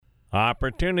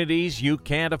Opportunities you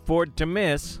can't afford to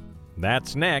miss.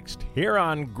 That's next, here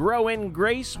on Grow in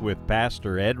Grace with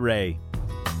Pastor Ed Ray.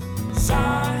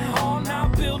 Zion now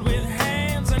built with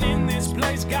hands, and in this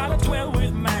place gotta dwell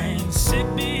with man. Sick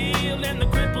be healed and the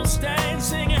crippled stand,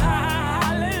 singing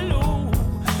hallelujah.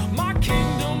 My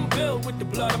kingdom built with the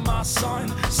blood of my son,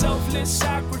 selfless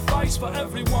sacrifice for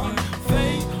everyone.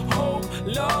 Faith, hope,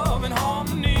 love, and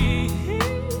harmony.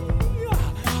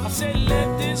 I said,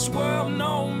 let this world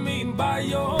know me by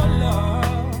your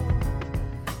love.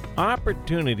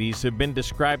 Opportunities have been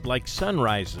described like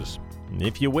sunrises.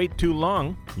 If you wait too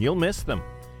long, you'll miss them.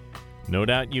 No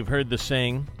doubt you've heard the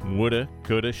saying, woulda,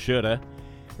 coulda, shoulda,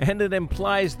 and it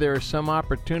implies there are some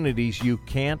opportunities you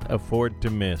can't afford to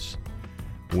miss.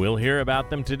 We'll hear about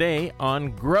them today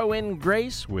on Grow in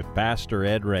Grace with Pastor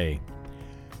Ed Ray.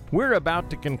 We're about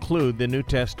to conclude the New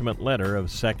Testament letter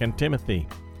of 2 Timothy.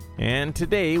 And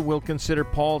today we'll consider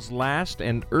Paul's last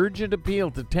and urgent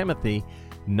appeal to Timothy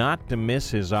not to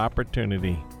miss his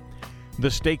opportunity.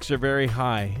 The stakes are very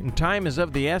high, and time is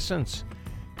of the essence.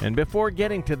 And before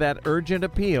getting to that urgent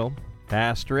appeal,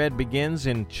 Pastor Ed begins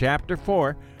in chapter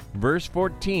 4, verse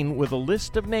 14, with a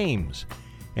list of names,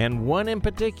 and one in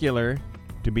particular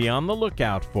to be on the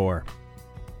lookout for.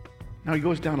 Now he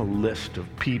goes down a list of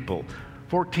people.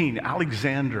 14,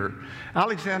 Alexander.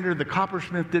 Alexander, the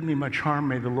coppersmith, did me much harm.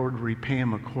 May the Lord repay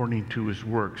him according to his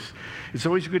works. It's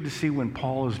always good to see when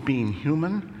Paul is being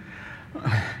human.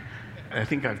 I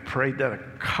think I've prayed that a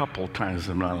couple times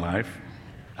in my life.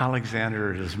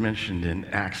 Alexander is mentioned in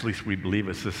Acts, at least we believe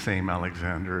it's the same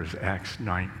Alexander as Acts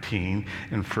 19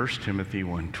 and 1 Timothy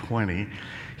 1:20.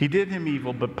 He did him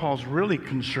evil, but Paul's really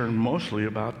concerned mostly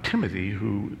about Timothy,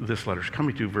 who this letter's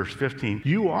coming to, verse 15.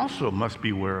 You also must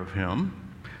beware of him,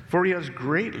 for he has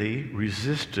greatly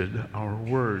resisted our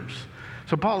words.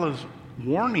 So Paul is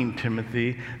warning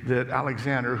Timothy that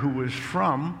Alexander, who was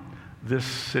from this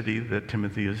city that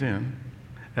Timothy is in,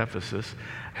 Ephesus,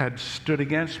 had stood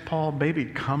against Paul, maybe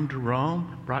come to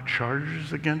Rome, brought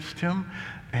charges against him,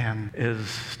 and is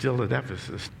still at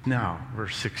Ephesus. Now,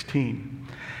 verse 16.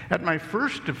 At my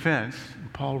first defense,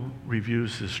 Paul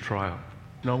reviews his trial.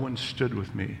 No one stood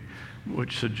with me,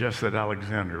 which suggests that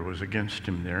Alexander was against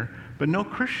him there, but no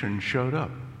Christian showed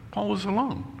up. Paul was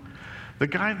alone. The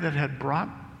guy that had brought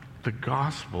the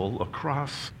gospel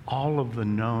across all of the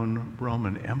known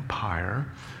Roman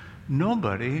Empire,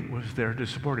 nobody was there to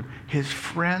support him. His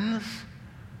friends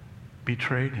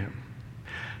betrayed him.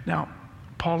 Now,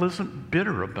 Paul isn't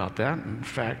bitter about that. In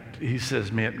fact, he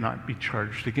says, may it not be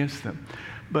charged against them.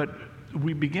 But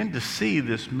we begin to see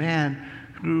this man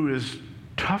who is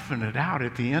toughing it out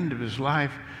at the end of his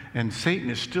life, and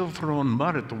Satan is still throwing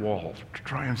mud at the wall to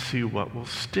try and see what will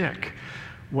stick.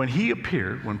 When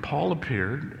Paul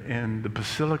appeared in the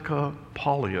Basilica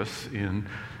Paulius in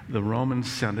the Roman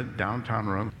Senate, downtown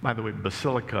Rome. By the way,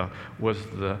 Basilica was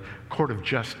the court of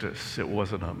justice. It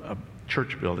wasn't a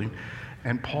church building.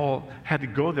 And Paul had to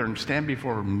go there and stand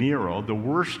before Nero, the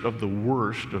worst of the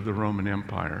Roman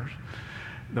empires,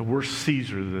 the worst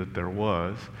Caesar that there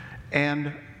was,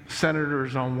 and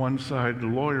senators on one side,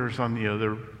 lawyers on the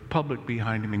other, public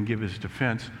behind him, and give his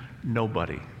defense.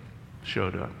 Nobody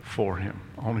showed up for him,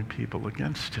 only people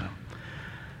against him.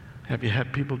 Have you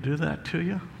had people do that to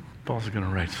you? Paul's going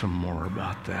to write some more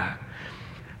about that.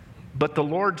 But the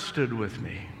Lord stood with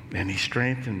me, and he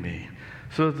strengthened me,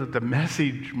 so that the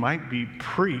message might be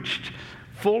preached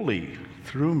fully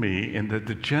through me, and that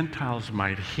the Gentiles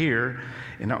might hear,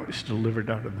 and I was delivered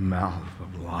out of the mouth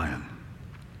of the lion.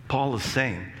 Paul is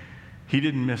saying he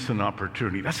didn't miss an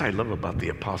opportunity. That's what I love about the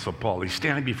Apostle Paul. He's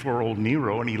standing before old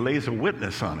Nero, and he lays a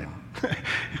witness on him.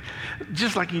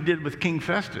 Just like he did with King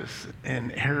Festus and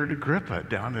Herod Agrippa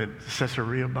down at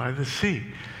Caesarea by the sea.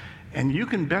 And you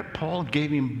can bet Paul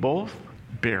gave him both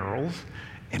barrels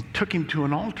and took him to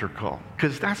an altar call,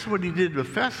 because that's what he did with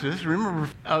Festus. Remember,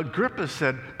 Agrippa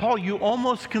said, Paul, you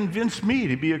almost convinced me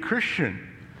to be a Christian.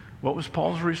 What was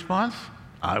Paul's response?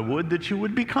 I would that you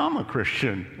would become a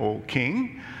Christian, O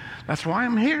king. That's why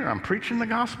I'm here. I'm preaching the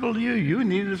gospel to you. You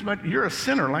need as much. You're a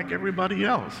sinner like everybody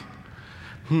else.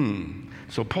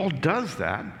 So Paul does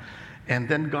that, and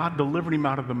then God delivered him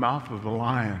out of the mouth of the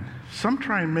lion. Some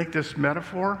try and make this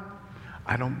metaphor.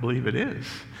 I don't believe it is.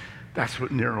 That's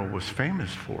what Nero was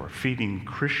famous for, feeding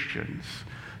Christians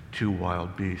to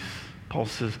wild beasts. Paul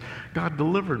says, God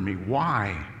delivered me.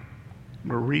 Why?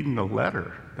 We're reading the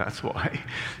letter. That's why.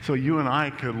 So you and I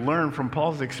could learn from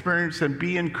Paul's experience and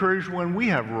be encouraged when we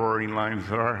have roaring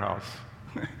lions at our house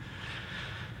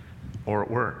or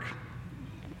at work,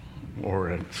 or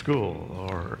at school,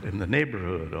 or in the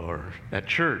neighborhood, or at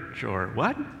church, or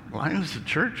what? Lions at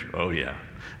church? Oh, yeah.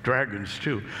 dragons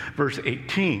too. Verse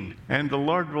 18, and the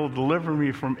Lord will deliver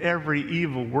me from every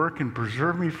evil work and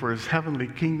preserve me for his heavenly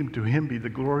kingdom. To him be the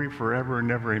glory forever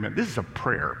and ever. Amen. This is a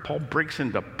prayer. Paul breaks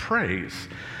into praise.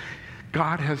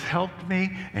 God has helped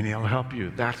me, and he'll help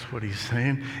you. That's what he's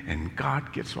saying. And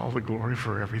God gets all the glory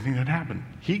for everything that happened.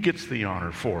 He gets the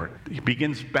honor for it. He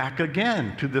begins back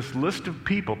again to this list of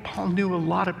people. Paul knew a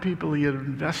lot of people. He had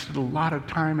invested a lot of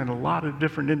time in a lot of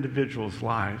different individuals'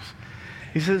 lives.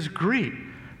 He says, greet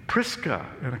Prisca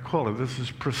and Aquila. This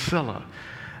is Priscilla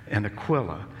and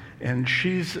Aquila. And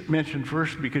she's mentioned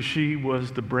first because she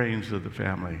was the brains of the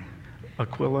family.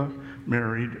 Aquila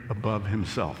married above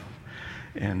himself.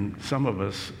 And some of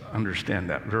us understand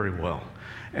that very well.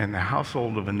 And the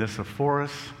household of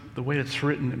Onesiphorus, the way it's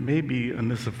written, it may be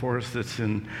Onesiphorus that's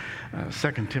in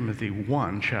 2 Timothy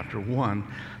 1, chapter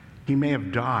 1. He may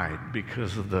have died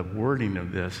because of the wording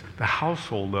of this. The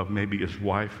household of maybe his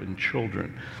wife and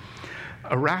children.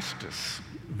 Erastus,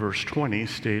 verse 20,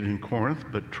 stayed in Corinth,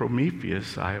 but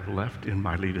Trophimus I have left in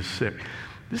Miletus sick.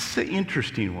 This is an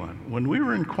interesting one. When we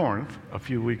were in Corinth a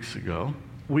few weeks ago,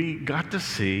 we got to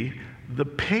see the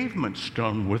pavement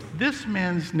stone with this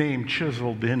man's name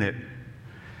chiseled in it.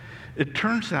 It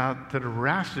turns out that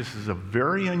Erastus is a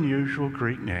very unusual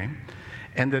Greek name,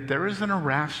 and that there is an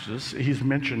Erastus, he's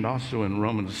mentioned also in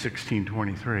Romans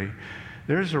 16:23.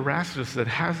 There's Erastus that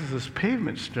has this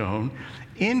pavement stone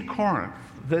in Corinth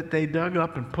that they dug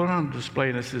up and put on display,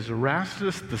 and it says,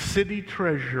 Erastus, the city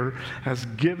treasurer, has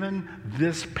given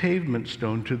this pavement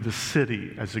stone to the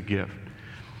city as a gift.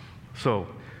 So,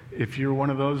 if you're one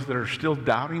of those that are still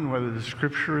doubting whether the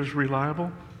scripture is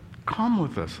reliable, come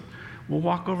with us. We'll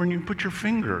walk over and you can put your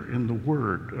finger in the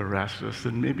word, Erastus,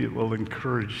 and maybe it will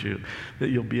encourage you that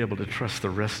you'll be able to trust the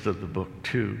rest of the book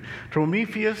too.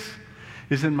 Trophimus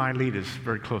is in Miletus,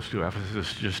 very close to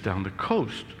Ephesus, just down the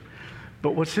coast.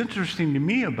 But what's interesting to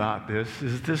me about this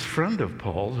is this friend of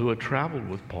Paul, who had traveled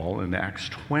with Paul in Acts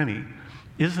 20,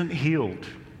 isn't healed.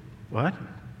 What?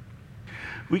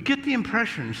 We get the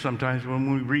impression sometimes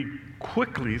when we read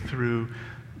quickly through,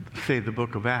 say, the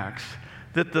book of Acts,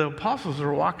 that the apostles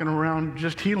are walking around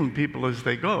just healing people as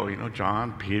they go. You know,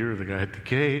 John, Peter, the guy at the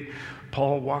gate.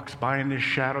 Paul walks by in his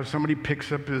shadow. Somebody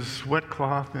picks up his sweat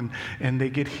cloth and they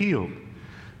get healed.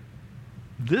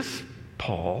 This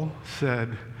Paul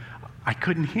said, I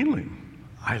couldn't heal him.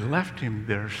 I left him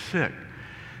there sick.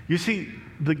 You see,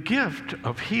 the gift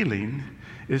of healing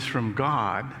is from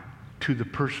God to the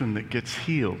person that gets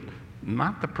healed,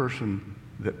 not the person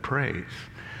that prays.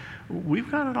 We've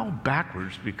got it all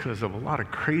backwards because of a lot of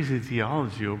crazy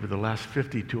theology over the last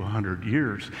 50 to 100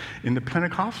 years in the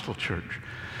Pentecostal church.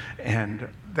 And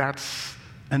that's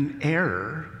an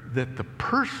error that the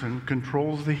person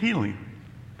controls the healing.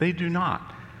 They do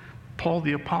not. Paul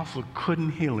the apostle couldn't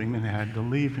heal him and had to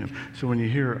leave him. So when you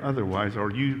hear otherwise,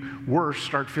 or you worse,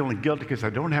 start feeling guilty because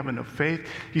I don't have enough faith.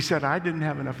 He said, I didn't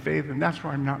have enough faith and that's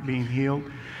why I'm not being healed.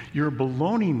 Your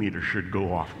baloney meter should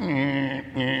go off.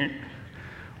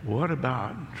 What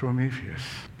about Trophimus?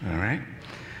 All right?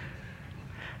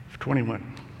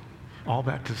 21. All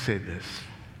that to say this.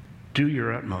 Do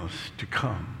your utmost to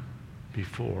come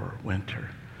before winter.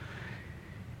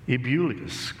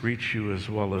 Eubulus greets you as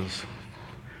well as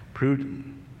Prudence,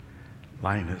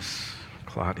 Linus,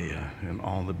 Claudia, and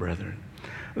all the brethren.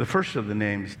 The first of the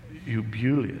names,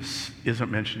 Eubulus,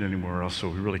 isn't mentioned anywhere else, so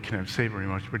we really can't say very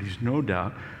much, but he's no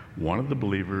doubt one of the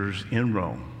believers in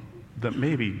Rome that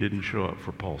maybe didn't show up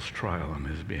for Paul's trial on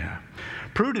his behalf.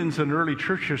 Prudence, an early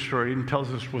church historian,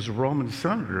 tells us was a Roman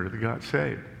senator that got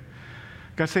saved.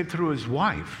 Got saved through his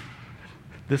wife.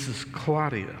 This is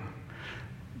Claudia.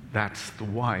 That's the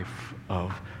wife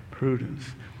of Prudence.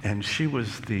 And she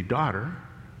was the daughter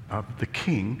of the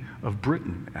king of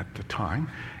Britain at the time.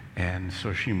 And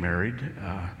so she married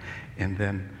and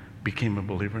then became a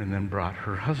believer and then brought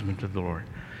her husband to the Lord.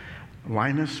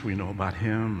 Linus, we know about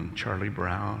him, and Charlie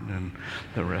Brown, and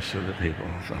the rest of the people.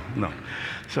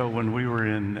 So when we were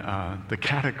in the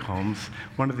catacombs,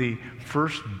 one of the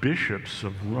first bishops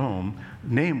of Rome,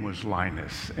 name was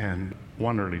Linus. And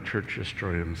one early church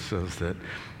historian says that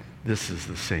this is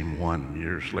the same one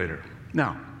years later.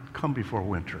 Now, come before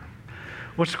winter.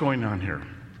 What's going on here?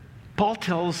 Paul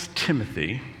tells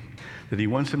Timothy that he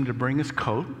wants him to bring his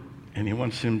coat and he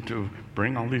wants him to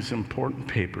bring all these important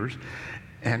papers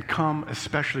and come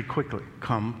especially quickly,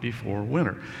 come before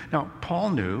winter. Now,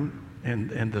 Paul knew,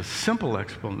 and the simple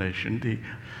explanation,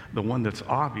 the one that's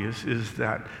obvious, is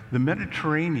that the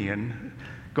Mediterranean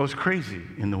goes crazy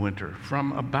in the winter.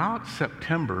 From about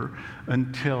September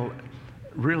until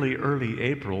really early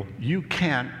April, you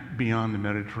can't be on the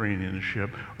Mediterranean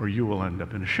ship or you will end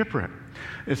up in a shipwreck.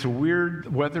 It's a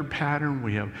weird weather pattern.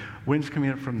 We have winds coming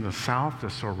in from the south, the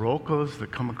Siroccos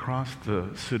that come across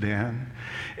the Sudan,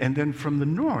 and then from the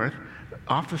north,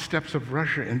 off the steppes of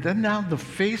Russia, and then now the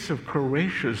face of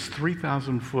Croatia's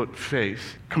 3,000-foot face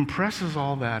compresses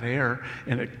all that air,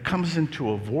 and it comes into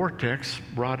a vortex,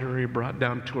 broad area brought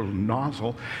down to a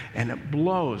nozzle, and it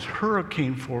blows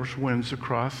hurricane-force winds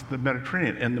across the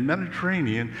Mediterranean. And the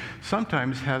Mediterranean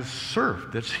sometimes has surf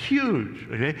that's huge,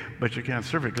 okay? But you can't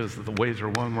surf it because the waves are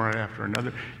one right after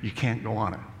another. You can't go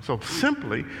on it. So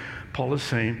simply, Paul is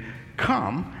saying,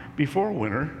 come before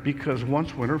winter, because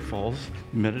once winter falls,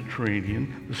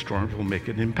 Mediterranean, the storms will make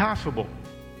it impassable.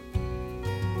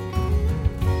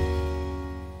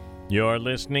 You're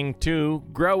listening to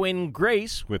Grow in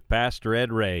Grace with Pastor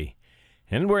Ed Ray,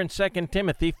 and we're in 2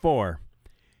 Timothy 4.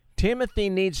 Timothy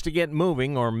needs to get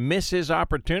moving or miss his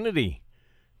opportunity.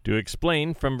 To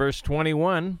explain from verse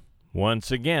 21, once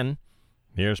again,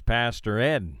 here's Pastor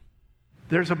Ed.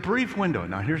 There's a brief window.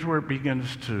 Now, here's where it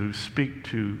begins to speak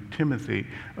to Timothy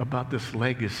about this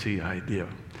legacy idea.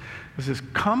 It says,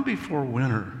 come before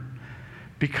winter,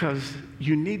 because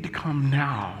you need to come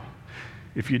now.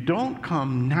 If you don't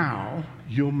come now,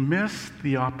 you'll miss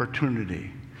the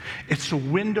opportunity. It's a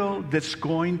window that's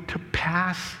going to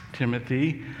pass,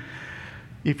 Timothy.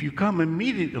 If you come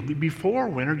immediately before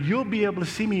winter, you'll be able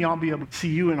to see me, I'll be able to see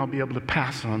you, and I'll be able to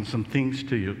pass on some things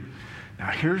to you. Now,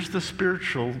 here's the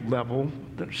spiritual level.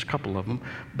 There's a couple of them.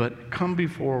 But come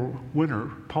before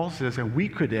winter, Paul says, and we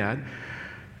could add,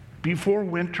 before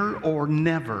winter or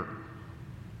never.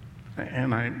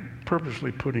 And I'm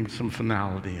purposely putting some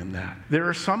finality in that. There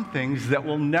are some things that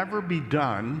will never be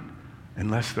done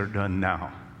unless they're done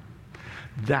now.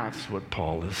 That's what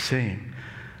Paul is saying.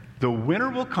 The winter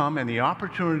will come and the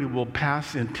opportunity will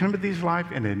pass in Timothy's life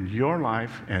and in your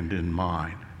life and in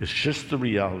mine. It's just the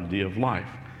reality of life.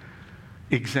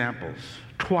 Examples.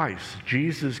 Twice,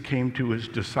 Jesus came to his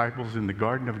disciples in the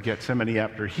Garden of Gethsemane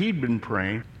after he'd been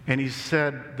praying, and he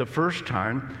said the first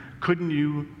time, couldn't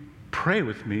you pray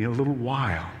with me a little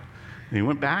while? And he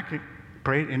went back and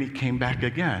prayed, and he came back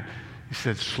again. He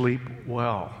said, sleep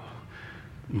well.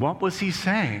 What was he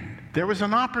saying? There was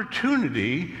an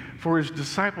opportunity for his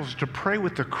disciples to pray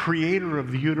with the creator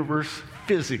of the universe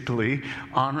physically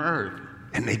on earth,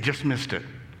 and they just missed it.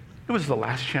 It was the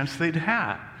last chance they'd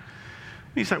had.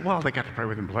 He said, well, they got to pray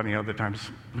with him plenty of other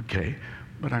times. Okay,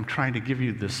 but I'm trying to give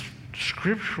you this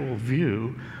scriptural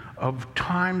view of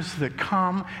times that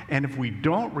come, and if we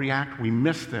don't react, we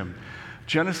miss them.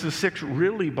 Genesis 6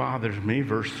 really bothers me.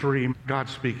 Verse 3, God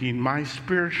speaking, my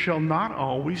spirit shall not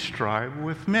always strive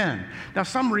with men. Now,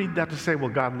 some read that to say, well,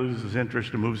 God loses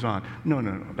interest and moves on.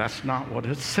 No, that's not what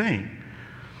it's saying.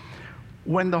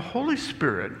 When the Holy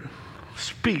Spirit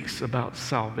speaks about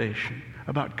salvation,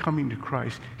 about coming to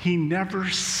Christ, he never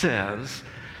says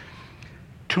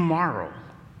tomorrow.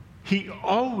 He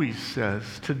always says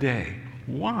today.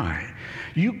 Why?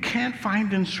 You can't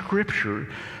find in Scripture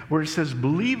where it says,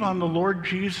 believe on the Lord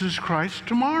Jesus Christ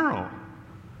tomorrow.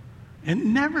 It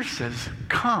never says,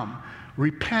 come,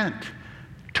 repent,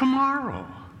 tomorrow.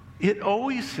 It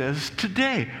always says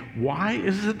today. Why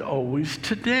is it always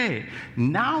today?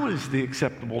 Now is the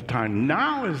acceptable time.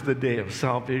 Now is the day of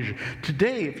salvation.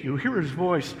 Today, if you hear his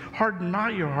voice, harden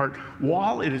not your heart.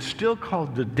 While it is still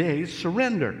called the day,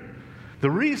 surrender. The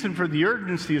reason for the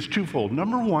urgency is twofold.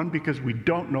 Number one, because we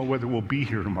don't know whether we'll be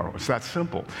here tomorrow. It's that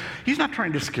simple. He's not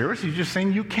trying to scare us. He's just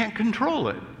saying you can't control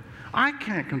it. I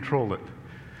can't control it.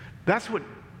 That's what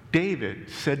David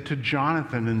said to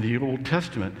Jonathan in the Old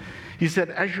Testament. He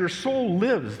said, as your soul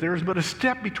lives, there is but a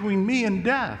step between me and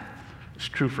death. It's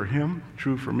true for him,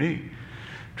 true for me,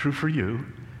 true for you,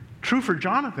 true for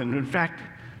Jonathan. In fact,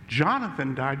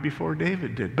 Jonathan died before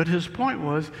David did. But his point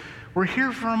was, we're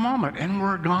here for a moment and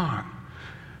we're gone.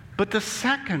 But the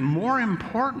second, more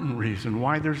important reason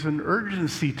why there's an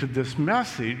urgency to this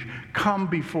message, come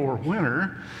before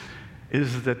winter,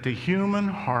 is that the human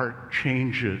heart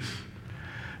changes.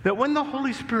 That when the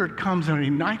Holy Spirit comes and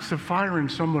ignites a fire in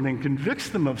someone and convicts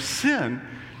them of sin,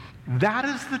 that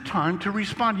is the time to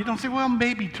respond. You don't say, well,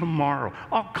 maybe tomorrow.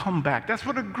 I'll come back. That's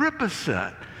what Agrippa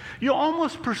said. You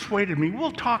almost persuaded me.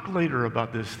 We'll talk later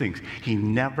about these things. He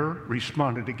never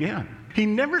responded again. He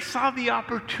never saw the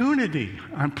opportunity.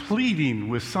 I'm pleading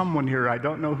with someone here. I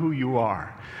don't know who you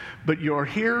are. But you're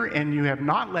here and you have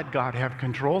not let God have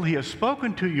control. He has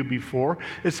spoken to you before.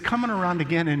 It's coming around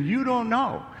again and you don't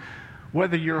know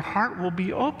whether your heart will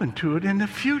be open to it in the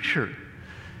future.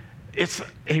 It's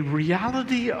a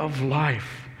reality of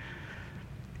life.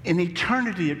 In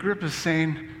eternity, Agrippa's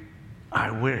saying,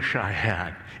 I wish I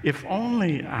had. If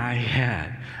only I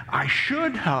had. I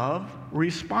should have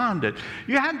responded.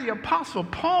 You had the Apostle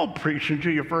Paul preaching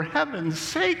to you, for heaven's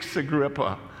sakes,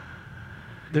 Agrippa.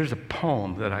 There's a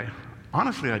poem that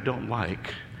I don't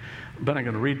like, but I'm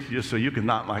going to read to you so you can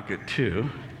not like it too.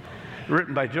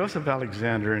 Written by Joseph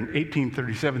Alexander in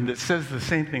 1837 that says the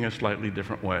same thing a slightly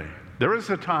different way. There is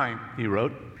a time, he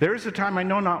wrote, there is a time I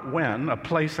know not when, a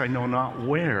place I know not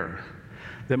where,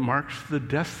 that marks the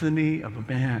destiny of a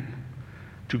man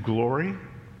to glory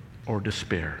or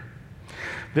despair.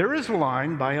 There is a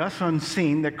line by us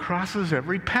unseen that crosses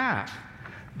every path,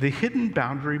 the hidden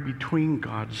boundary between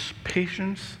God's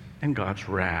patience and God's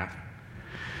wrath.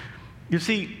 You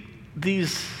see,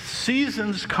 these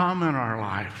seasons come in our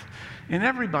life, and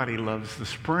everybody loves the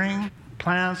spring.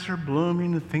 Plants are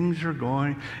blooming, and things are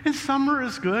going. And summer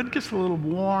is good, gets a little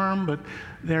warm, but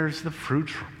there's the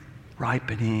fruits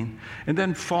ripening. And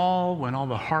then fall, when all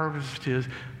the harvest is.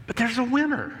 But there's a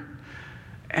winter.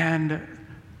 And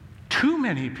too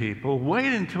many people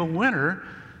wait until winter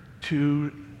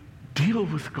to deal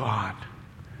with God.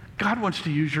 God wants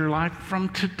to use your life from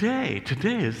today.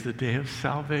 Today is the day of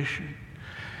salvation.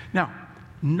 Now,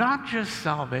 not just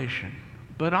salvation,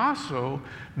 but also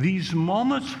these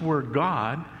moments where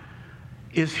God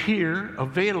is here,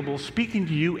 available, speaking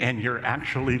to you, and you're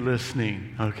actually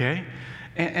listening, okay?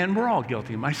 And we're all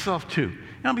guilty, myself too.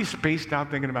 I'll be spaced out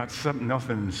thinking about something else,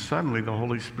 and suddenly the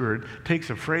Holy Spirit takes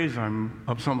a phrase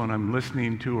of someone I'm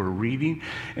listening to or reading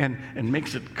and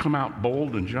makes it come out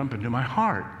bold and jump into my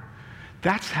heart.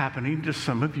 That's happening to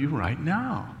some of you right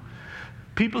now.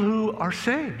 People who are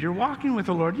saved, you're walking with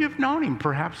the Lord, you've known Him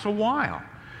perhaps a while.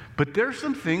 But there's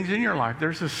some things in your life,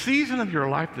 there's a season of your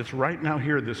life that's right now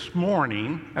here this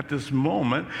morning, at this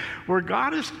moment, where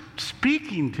God is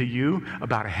speaking to you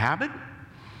about a habit.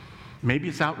 Maybe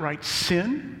it's outright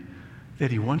sin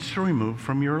that He wants to remove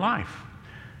from your life.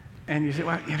 And you say,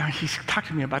 well, He's talked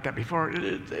to me about that before.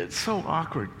 It's so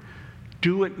awkward.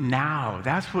 Do it now.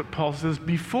 That's what Paul says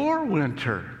before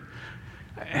winter.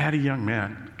 I had a young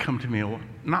man come to me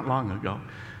not long ago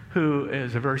who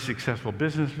is a very successful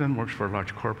businessman, works for a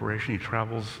large corporation. He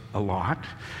travels a lot,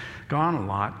 gone a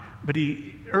lot. But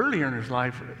earlier in his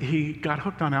life, he got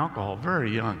hooked on alcohol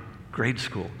very young, grade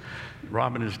school.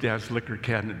 Robbing his dad's liquor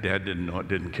cabinet. Dad didn't know it,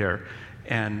 didn't care.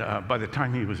 And by the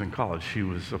time he was in college, he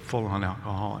was a full-on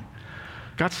alcoholic.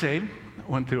 Got saved,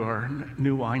 went through our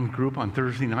new wine group on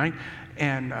Thursday night,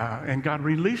 and God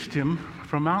released him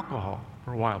from alcohol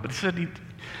for a while. But he said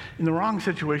in the wrong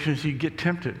situations, he'd get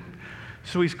tempted.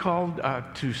 So he's called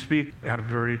to speak at a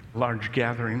very large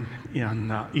gathering on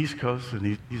the East Coast,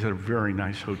 and he's at a very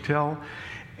nice hotel.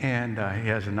 And he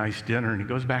has a nice dinner, and he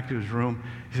goes back to his room.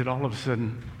 He said all of a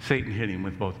sudden, Satan hit him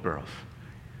with both barrels.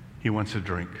 He wants a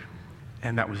drink.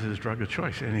 And that was his drug of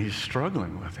choice, and he's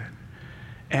struggling with it.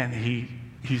 And he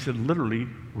said literally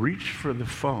reached for the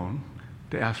phone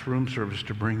to ask room service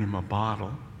to bring him a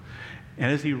bottle.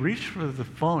 And as he reached for the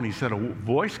phone, he said a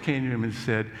voice came to him and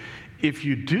said, if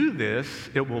you do this,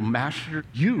 it will master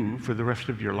you for the rest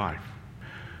of your life.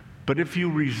 But if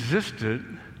you resist it,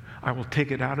 I will take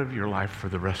it out of your life for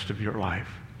the rest of your life.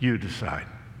 You decide.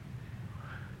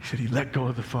 He said he let go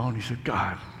of the phone. He said,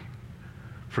 God,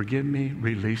 forgive me,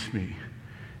 release me.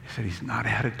 He said he's not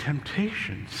had a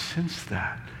temptation since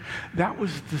that. That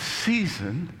was the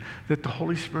season that the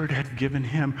Holy Spirit had given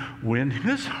him when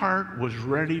his heart was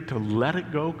ready to let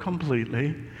it go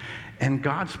completely, and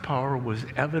God's power was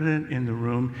evident in the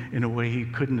room in a way he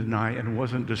couldn't deny and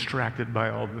wasn't distracted by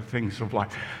all the things of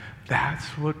life. That's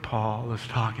what Paul is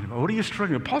talking about. What are you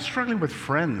struggling with? Paul's struggling with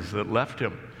friends that left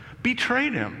him,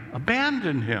 betrayed him,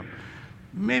 abandoned him.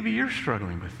 Maybe you're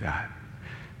struggling with that.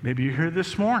 Maybe you're here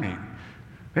this morning.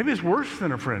 Maybe it's worse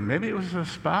than a friend. Maybe it was a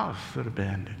spouse that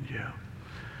abandoned you.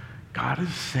 God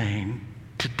is saying,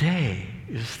 today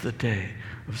is the day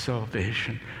of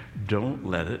salvation. Don't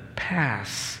let it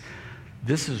pass.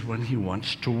 This is when He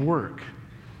wants to work.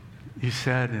 He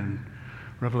said in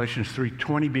Revelation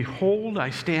 3:20, behold,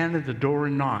 I stand at the door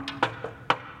and knock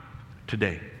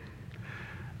today.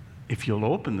 If you'll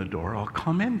open the door, I'll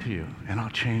come into you and I'll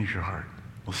change your heart.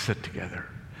 We'll sit together.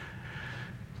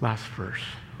 Last verse.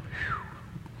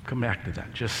 Come back to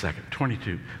that just a second.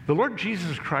 22. The Lord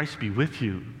Jesus Christ be with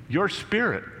you, your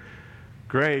spirit.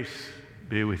 Grace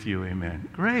be with you. Amen.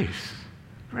 Grace.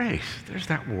 Grace. There's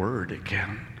that word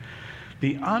again.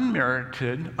 The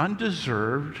unmerited,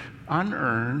 undeserved,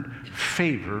 unearned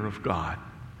favor of God.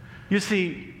 You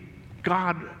see,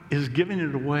 God is giving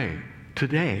it away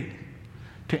today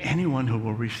to anyone who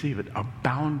will receive it.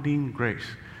 Abounding grace.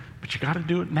 But you got to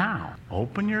do it now.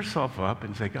 Open yourself up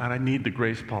and say, God, I need the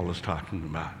grace Paul is talking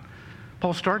about.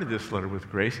 Paul started this letter with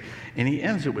grace, and he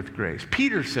ends it with grace.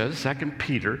 Peter says, 2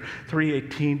 Peter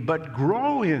 3:18, but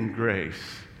grow in grace.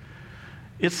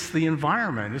 It's the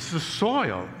environment, it's the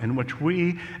soil in which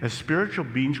we as spiritual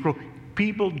beings grow.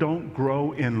 People don't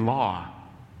grow in law.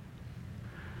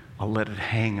 I'll let it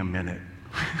hang a minute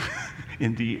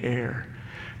in the air.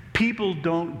 People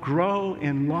don't grow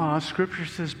in law. Scripture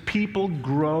says people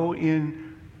grow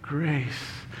in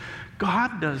grace.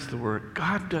 God does the work.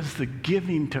 God does the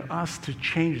giving to us to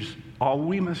change. All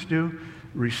we must do,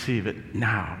 receive it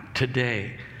now,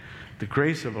 today. The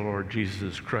grace of the Lord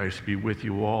Jesus Christ be with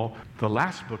you all. The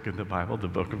last book in the Bible, the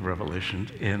book of Revelation,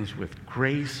 ends with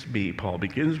grace be. Paul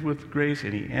begins with grace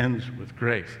and he ends with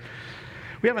grace.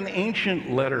 We have an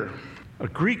ancient letter, a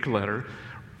Greek letter,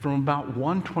 from about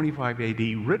 125 AD,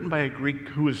 written by a Greek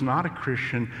who is not a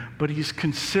Christian, but he's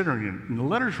considering it. And the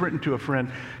letter's written to a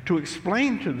friend to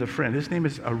explain to the friend. His name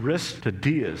is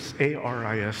Aristides,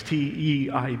 Aristeides.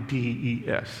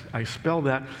 I spell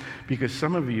that because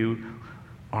some of you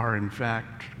are, in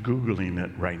fact, Googling it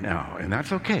right now. And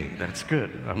that's okay. That's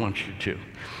good. I want you to.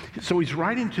 So he's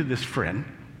writing to this friend,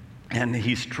 and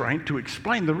he's trying to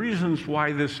explain the reasons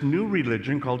why this new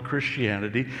religion called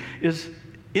Christianity is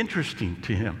interesting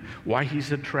to him, why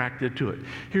he's attracted to it.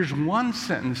 Here's one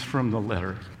sentence from the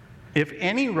letter. If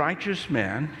any righteous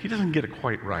man, he doesn't get it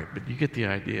quite right, but you get the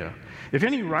idea. If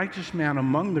any righteous man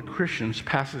among the Christians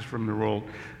passes from the world,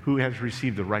 who has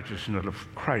received the righteousness of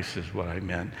Christ is what I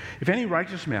meant. If any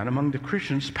righteous man among the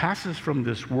Christians passes from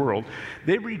this world,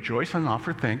 they rejoice and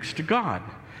offer thanks to God.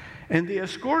 And they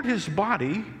escort his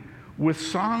body with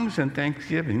songs and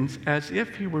thanksgivings as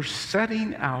if he were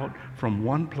setting out from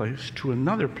one place to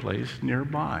another place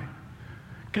nearby.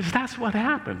 Because that's what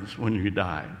happens when you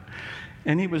die.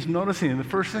 And he was noticing in the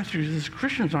first century, these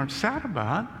Christians aren't sad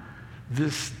about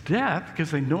this death because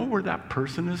they know where that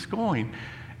person is going.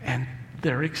 And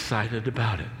they're excited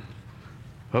about it.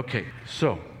 Okay,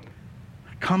 so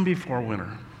come before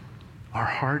winter. Our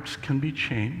hearts can be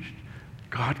changed.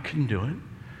 God can do it.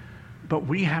 But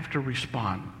we have to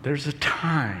respond. There's a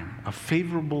time, a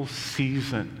favorable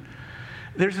season.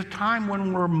 There's a time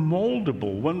when we're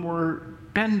moldable, when we're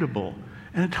bendable,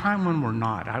 and a time when we're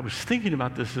not. I was thinking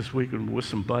about this week with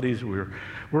some buddies. We were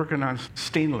working on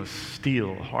stainless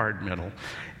steel, hard metal,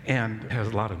 and it has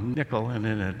a lot of nickel in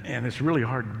it, and it's really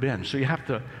hard to bend. So you have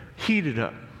to heat it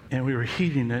up. And we were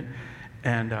heating it,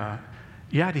 and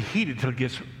you had to heat it till it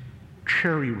gets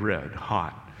cherry red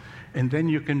hot. And then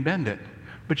you can bend it.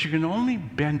 But you can only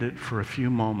bend it for a few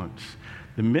moments.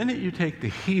 The minute you take the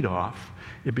heat off,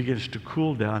 it begins to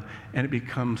cool down, and it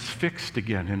becomes fixed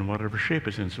again in whatever shape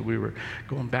it's in. So we were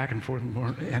going back and forth and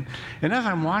more. And as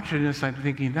I'm watching this, I'm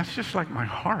thinking, that's just like my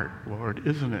heart, Lord,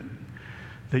 isn't it?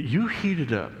 That you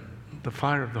heated up the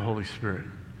fire of the Holy Spirit,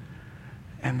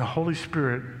 and the Holy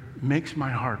Spirit makes my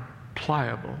heart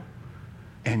pliable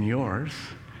and yours,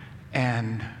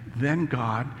 and then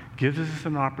God gives us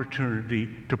an opportunity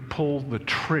to pull the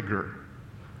trigger.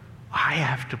 I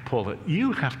have to pull it.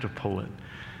 You have to pull it.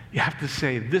 You have to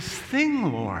say, this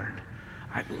thing, Lord,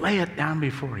 I lay it down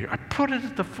before you. I put it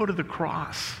at the foot of the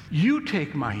cross. You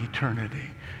take my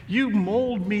eternity. You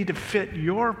mold me to fit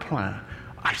your plan.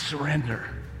 I surrender.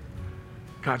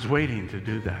 God's waiting to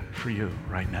do that for you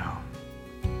right now.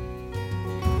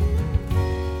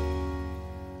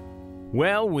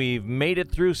 Well, we've made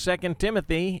it through 2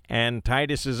 Timothy, and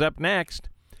Titus is up next.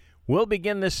 We'll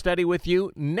begin this study with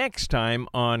you next time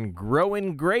on Grow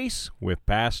in Grace with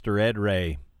Pastor Ed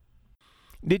Ray.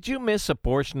 Did you miss a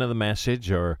portion of the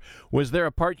message, or was there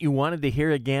a part you wanted to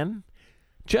hear again?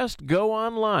 Just go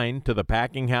online to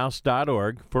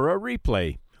thepackinghouse.org for a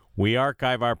replay. We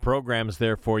archive our programs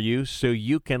there for you so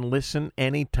you can listen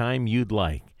anytime you'd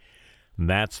like.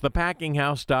 That's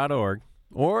thepackinghouse.org.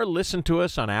 Or listen to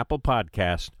us on Apple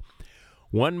Podcast.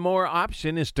 One more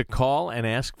option is to call and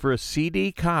ask for a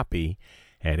CD copy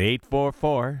at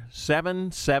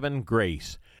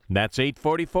 844-77-GRACE. That's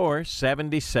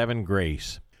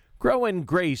 844-77-GRACE. Grow in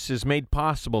Grace is made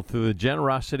possible through the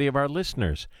generosity of our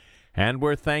listeners, and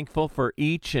we're thankful for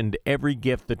each and every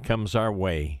gift that comes our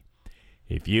way.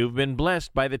 If you've been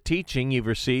blessed by the teaching you've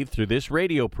received through this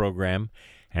radio program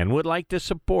and would like to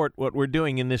support what we're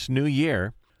doing in this new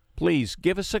year, please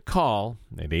give us a call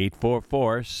at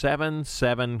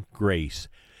 844-77-GRACE.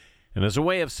 And as a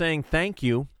way of saying thank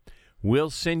you,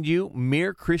 we'll send you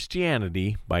Mere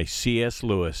Christianity by C.S.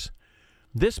 Lewis.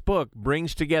 This book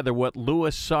brings together what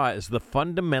Lewis saw as the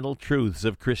fundamental truths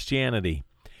of Christianity.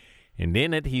 And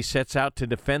in it, he sets out to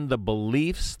defend the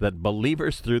beliefs that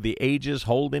believers through the ages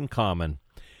hold in common.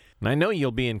 And I know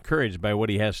you'll be encouraged by what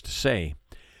he has to say.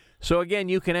 So again,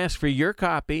 you can ask for your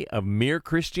copy of Mere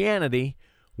Christianity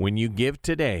when you give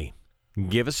today.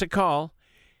 Give us a call,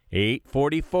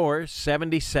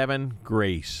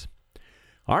 844-77-GRACE.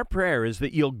 Our prayer is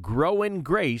that you'll grow in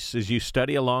grace as you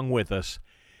study along with us.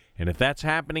 And if that's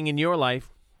happening in your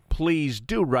life, please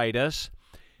do write us.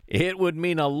 It would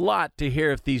mean a lot to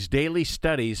hear if these daily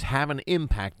studies have an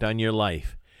impact on your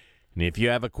life. And if you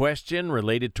have a question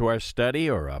related to our study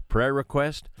or a prayer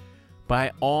request,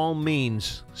 by all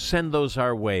means, send those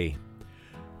our way.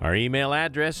 Our email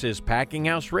address is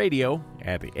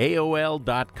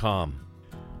packinghouseradio@aol.com.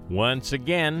 Once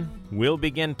again, we'll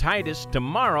begin Titus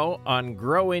tomorrow on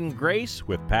Grow in Grace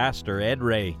with Pastor Ed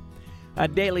Ray, a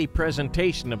daily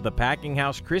presentation of the Packing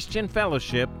House Christian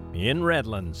Fellowship in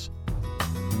Redlands.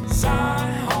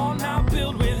 Zion now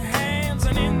built with hands,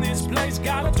 and in this place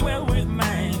gotta dwell with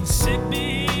man. Sick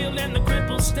be healed and the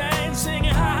crippled stand,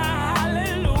 singing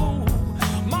hallelujah.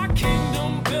 My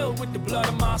kingdom built with the blood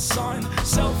of my son,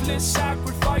 selfless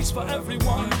sacrifice for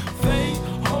everyone. Faith,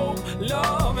 hope,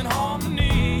 love, and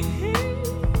harmony.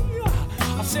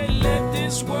 I said, let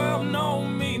this world know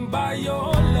me by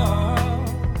your love.